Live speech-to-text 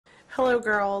Hello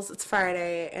girls, it's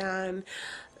Friday, and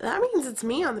that means it's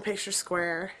me on the picture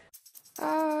square. You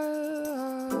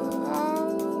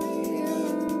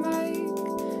make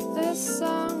this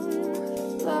song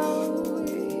flow,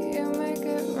 you make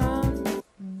it run.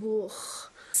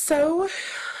 So, it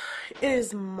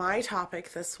is my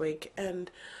topic this week, and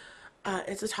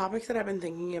it's a topic that I've been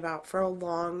thinking about for a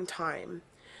long time,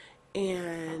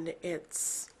 and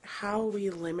it's how we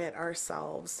limit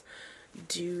ourselves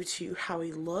due to how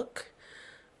we look,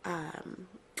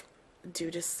 due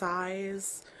to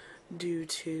size, due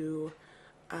to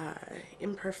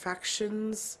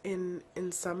imperfections in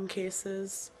some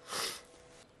cases.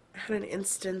 I had an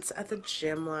instance at the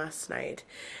gym last night,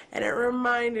 and it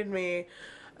reminded me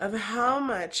of how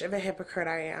much of a hypocrite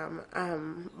I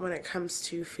am when it comes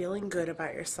to feeling good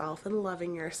about yourself and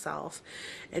loving yourself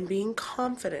and being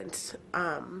confident.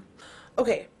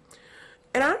 Okay,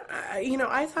 and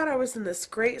I thought I was in this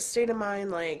great state of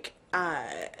mind, like,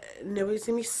 nobody's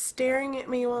gonna be staring at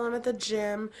me while I'm at the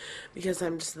gym because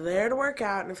I'm just there to work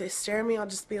out, and if they stare at me, I'll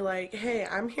just be like, hey,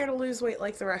 I'm here to lose weight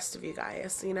like the rest of you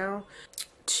guys, you know?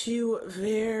 Two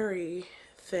very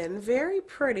thin, very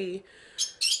pretty,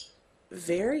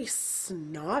 very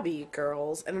snobby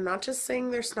girls, and I'm not just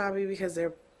saying they're snobby because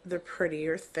they're pretty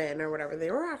or thin or whatever. They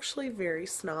were actually very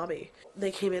snobby.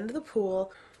 They came into the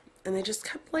pool and they just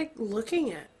kept like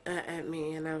looking at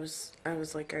me, and I was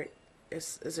like,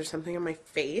 is there something on my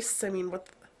face? I mean, what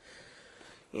the,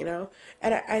 you know?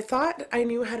 And I thought I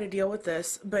knew how to deal with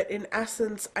this, but in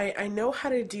essence, I know how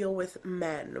to deal with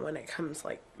men when it comes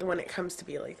to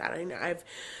be like that. I know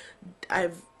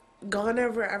I've gone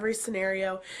over every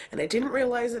scenario, and I didn't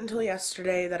realize it until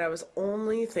yesterday that I was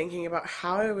only thinking about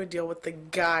how I would deal with the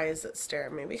guys that stare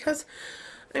at me, because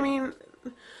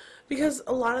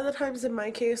a lot of the times in my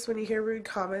case, when you hear rude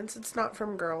comments, it's not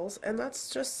from girls, and that's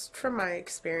just from my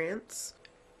experience.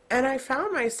 And I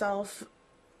found myself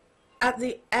at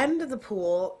the end of the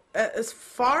pool, as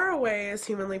far away as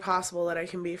humanly possible that I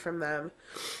can be from them,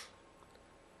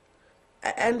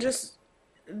 and just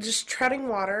treading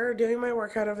water, doing my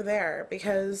workout over there,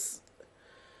 because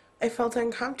I felt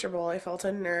uncomfortable, I felt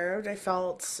unnerved, I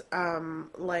felt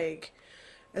like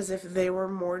as if they were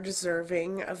more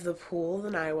deserving of the pool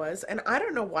than I was. And I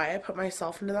don't know why I put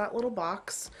myself into that little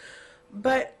box,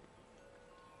 but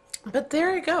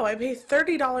there I go. I pay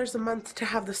 $30 a month to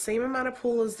have the same amount of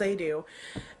pool as they do,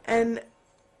 and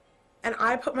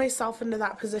I put myself into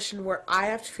that position where I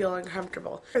have to feel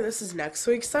uncomfortable. This is next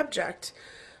week's subject: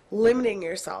 limiting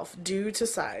yourself due to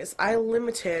size. I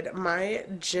limited my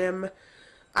gym.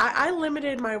 I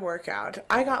limited my workout.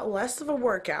 I got less of a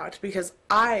workout because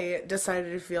I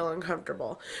decided to feel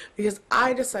uncomfortable, because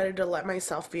I decided to let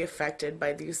myself be affected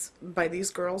by these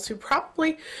girls who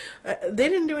probably they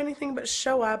didn't do anything but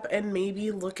show up and maybe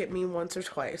look at me once or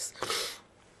twice.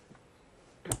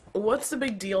 What's the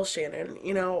big deal, Shannon?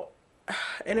 You know,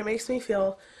 and it makes me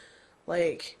feel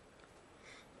like,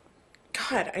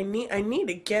 God, I need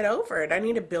to get over it. I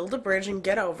need to build a bridge and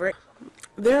get over it.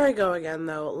 There I go again,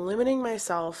 though, limiting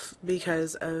myself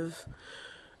because of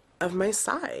my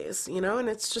size, you know, and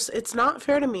it's not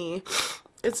fair to me.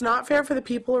 It's not fair for the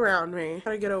people around me. I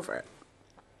gotta get over it.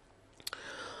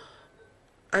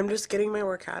 I'm just getting my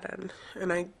workout in,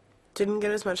 and I didn't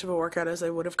get as much of a workout as I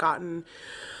would have gotten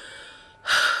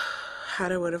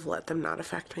had I would have let them not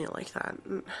affect me like that.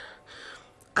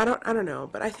 I don't know,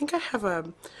 but I think I have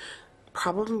a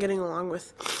problem getting along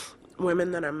with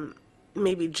women that I'm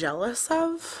maybe jealous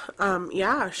of.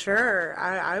 Yeah, sure.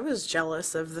 I was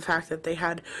jealous of the fact that they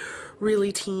had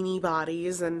really teeny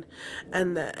bodies and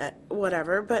the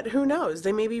whatever, but who knows?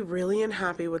 They may be really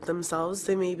unhappy with themselves.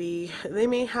 They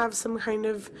may have some kind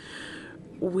of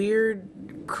weird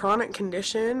chronic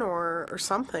condition or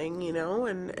something, you know,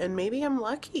 and maybe I'm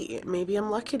lucky. Maybe I'm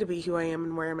lucky to be who I am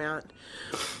and where I'm at.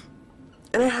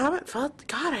 And I haven't felt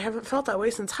that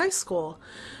way since high school.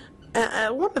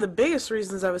 One of the biggest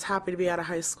reasons I was happy to be out of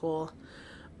high school,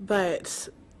 but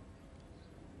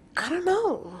I don't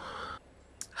know.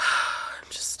 I'm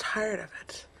just tired of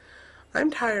it.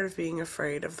 I'm tired of being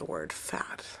afraid of the word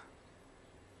fat.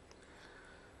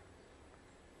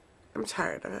 I'm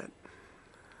tired of it.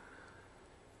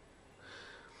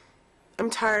 I'm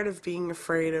tired of being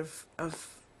afraid of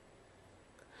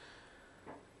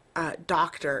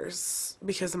doctors,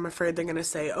 because I'm afraid they're going to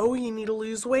say, oh, you need to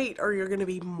lose weight, or you're going to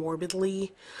be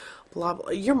morbidly blah blah,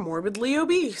 you're morbidly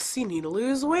obese, you need to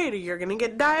lose weight, or you're going to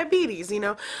get diabetes, you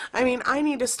know. I mean, I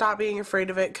need to stop being afraid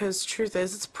of it, because truth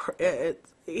is,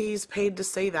 he's paid to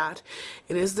say that.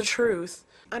 It is the truth.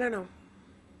 I don't know.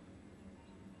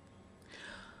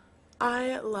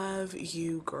 I love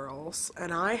you girls,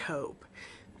 and I hope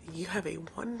you have a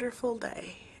wonderful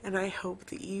day, and I hope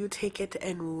that you take it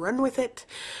and run with it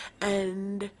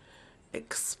and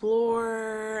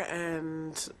explore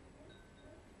and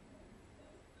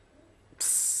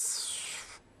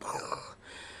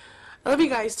I love you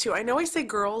guys too. I know I say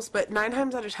girls, but 9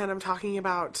 times out of 10 I'm talking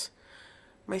about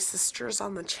my sisters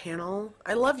on the channel.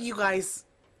 I love you guys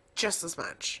just as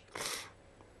much.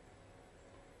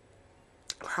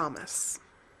 Promise.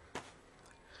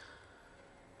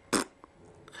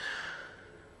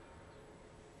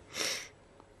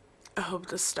 I hope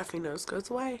this stuffy nose goes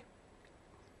away.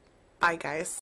 Bye, guys.